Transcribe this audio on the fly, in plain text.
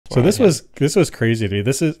So this was crazy to me.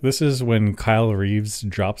 This is when Kyle Reeves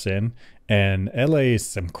drops in, and LA is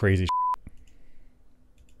some crazy.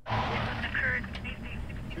 See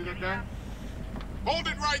that guy? Hold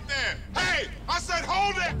it right there! Hey! I said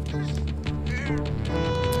hold it!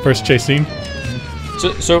 First chase scene.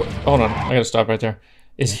 So hold on, I gotta stop right there.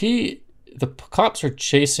 Is he? The cops are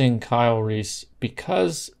chasing Kyle Reese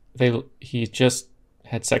because he just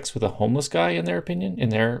had sex with a homeless guy, in their opinion, in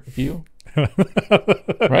their view,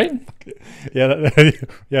 right? Yeah,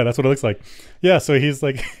 yeah, that's what it looks like. Yeah, so he's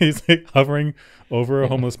like hovering over a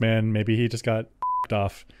homeless man. Maybe he just got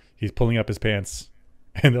off. He's pulling up his pants,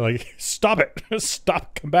 and they're like, "Stop it!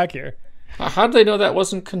 Stop! Come back here!" How did they know that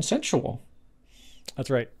wasn't consensual? That's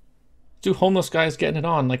right. Two homeless guys getting it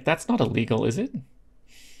on, like that's not illegal, is it?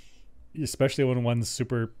 Especially when one's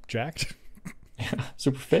super jacked. Yeah,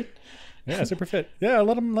 super fit. Yeah, super fit. Yeah,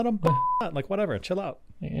 let him like whatever, chill out.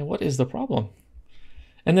 And what is the problem?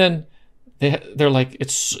 And then they're like,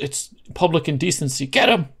 it's public indecency. Get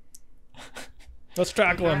him! Let's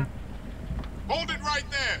tackle him. Hold it right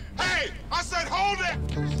there! Hey! I said hold it!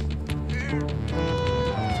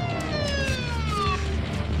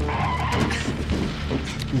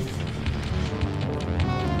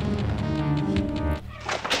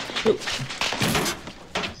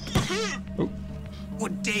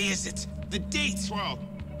 What day is it? The date? 12th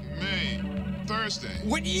May, Thursday.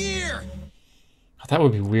 What year? That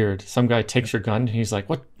would be weird. Some guy takes your gun and he's like,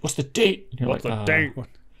 "What's the date?" And you're What's like, the date?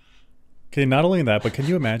 Okay, not only that, but can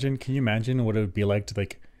you imagine what it would be like to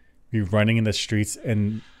like be running in the streets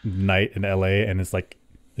in night in LA, and it's like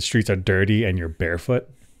the streets are dirty and you're barefoot?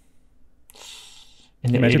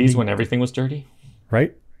 In the 80s when everything was dirty?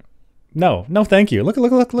 Right? No, thank you. Look.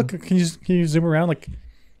 Can you zoom around? Like,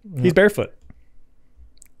 he's barefoot.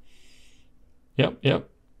 Yep.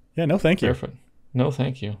 Yeah, no thank you. Barefoot. No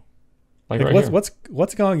thank you. Like Like, right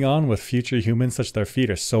what's going on with future humans such their feet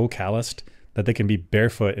are so calloused that they can be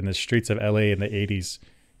barefoot in the streets of LA in the 80s?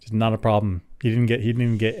 Just not a problem. He didn't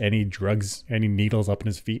get any drugs, any needles up in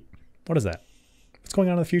his feet. What is that? What's going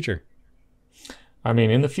on in the future? I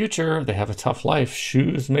mean, in the future, they have a tough life.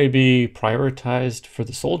 Shoes may be prioritized for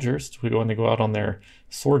the soldiers when they go out on their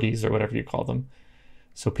sorties or whatever you call them.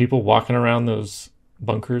 So people walking around those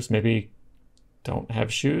bunkers maybe don't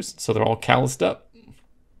have shoes, so they're all calloused up.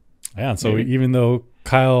 Yeah, and so even though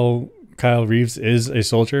Kyle Reeves is a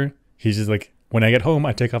soldier, he's just like, when I get home,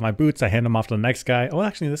 I take off my boots, I hand them off to the next guy. Oh,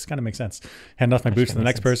 actually, this kind of makes sense. Hand off my boots to the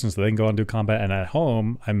next person so they can go and do combat. And at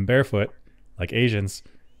home, I'm barefoot, like Asians,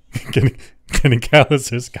 getting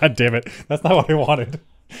calluses. God damn it. That's not what I wanted.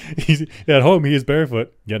 He's at home, he is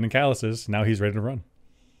barefoot, getting calluses. Now he's ready to run.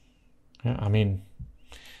 Yeah, I mean,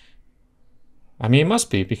 it must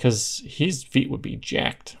be because his feet would be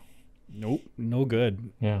jacked. Nope, no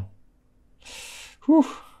good. Yeah. Whew.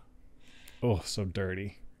 Oh, so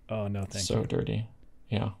dirty. Oh, no, thank you. So dirty.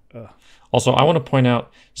 Yeah. Ugh. Also, I want to point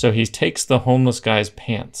out, so he takes the homeless guy's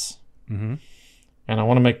pants. Mm-hmm. And I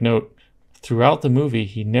want to make note, throughout the movie,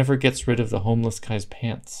 he never gets rid of the homeless guy's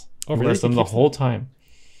pants. Oh, he really? wears them the whole time.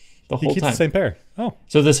 He keeps the same pair. Oh.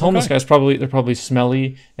 So this homeless guy's they're probably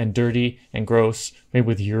smelly and dirty and gross, maybe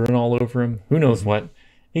with urine all over him. Who knows what?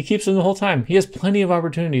 He keeps them the whole time. He has plenty of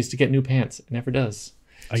opportunities to get new pants. It never does.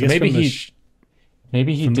 I guess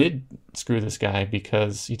maybe he did screw this guy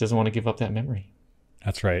because he doesn't want to give up that memory.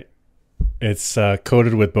 That's right. It's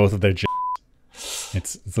coated with both of their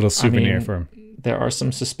It's a little souvenir for him. There are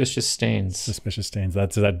some suspicious stains. Suspicious stains.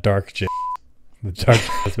 That's that dark The dark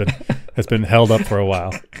has been held up for a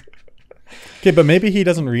while. Okay, but maybe he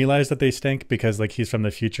doesn't realize that they stink because like he's from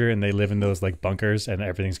the future and they live in those like bunkers and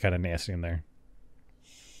everything's kind of nasty in there.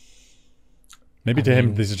 Maybe to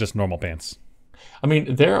him, these are just normal pants. I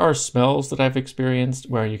mean, there are smells that I've experienced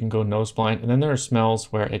where you can go nose blind, and then there are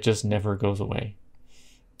smells where it just never goes away.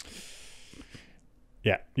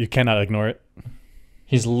 Yeah, you cannot ignore it.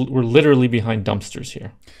 We're literally behind dumpsters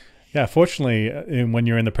here. Yeah, fortunately, when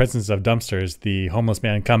you're in the presence of dumpsters, the homeless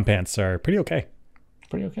man cum pants are pretty okay.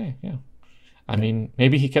 Pretty okay, yeah. I mean,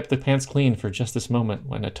 maybe he kept the pants clean for just this moment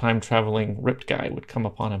when a time-traveling ripped guy would come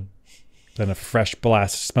upon him. Then a fresh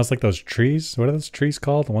blast. It smells like those trees. What are those trees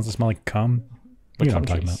called? The ones that smell like cum? You know what I'm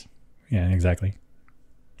talking about. Yeah, exactly.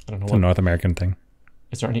 I don't know. It's a North American thing.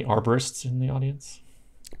 Is there any arborists in the audience?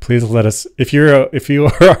 Please let us. If you are if you're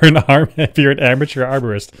an amateur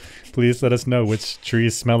arborist, please let us know which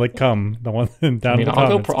trees smell like cum. The one down in the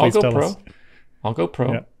comments. Please tell us. I'll go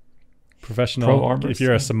pro. Yeah. Professional. Pro arborist, if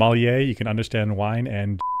you're a sommelier, you can understand wine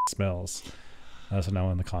and smells. Let us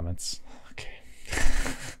know in the comments. Okay.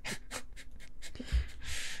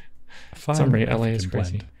 Summary: LA is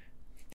crazy.